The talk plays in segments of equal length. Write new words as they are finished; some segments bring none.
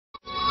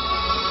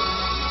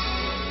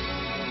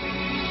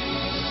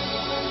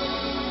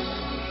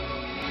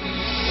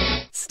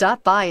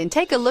Stop by and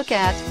take a look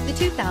at the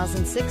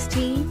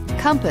 2016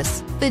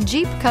 Compass. The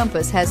Jeep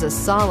Compass has a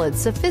solid,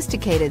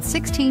 sophisticated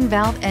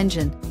 16-valve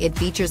engine. It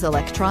features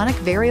electronic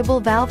variable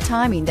valve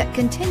timing that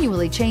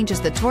continually changes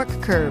the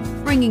torque curve,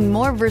 bringing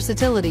more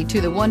versatility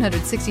to the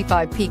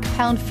 165 peak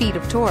pound-feet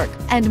of torque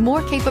and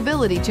more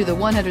capability to the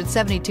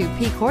 172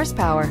 peak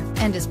horsepower,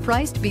 and is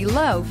priced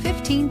below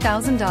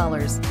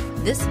 $15,000.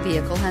 This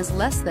vehicle has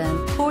less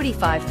than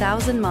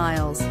 45,000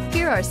 miles.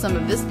 Here are some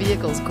of this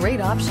vehicle's great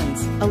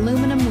options: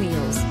 aluminum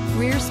wheels,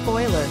 rear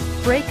spoiler,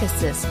 brake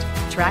assist,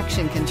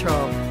 traction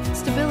control,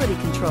 stability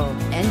control,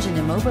 engine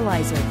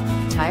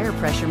immobilizer, tire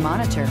pressure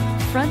monitor,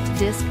 front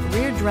disc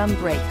rear drum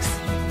brakes,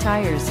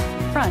 tires,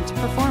 front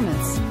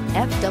performance,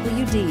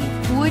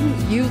 FWD.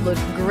 Wouldn't you look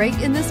great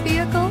in this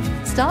vehicle?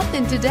 Stop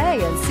in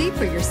today and see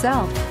for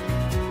yourself.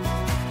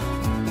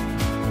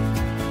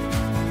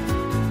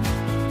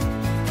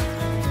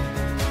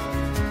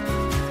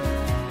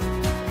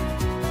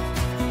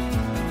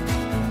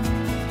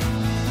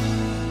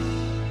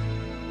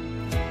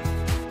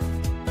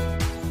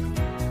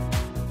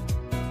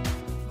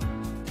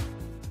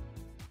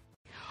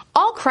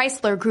 All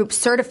Chrysler Group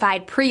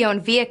certified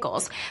pre-owned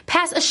vehicles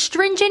pass a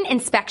stringent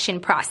inspection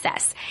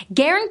process,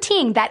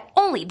 guaranteeing that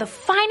only the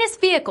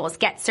finest vehicles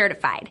get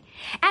certified.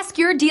 Ask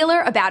your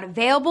dealer about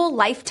available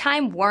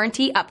lifetime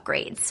warranty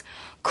upgrades.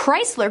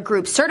 Chrysler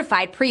Group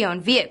certified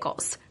pre-owned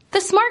vehicles,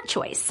 the smart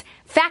choice,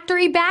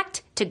 factory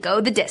backed to go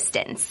the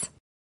distance.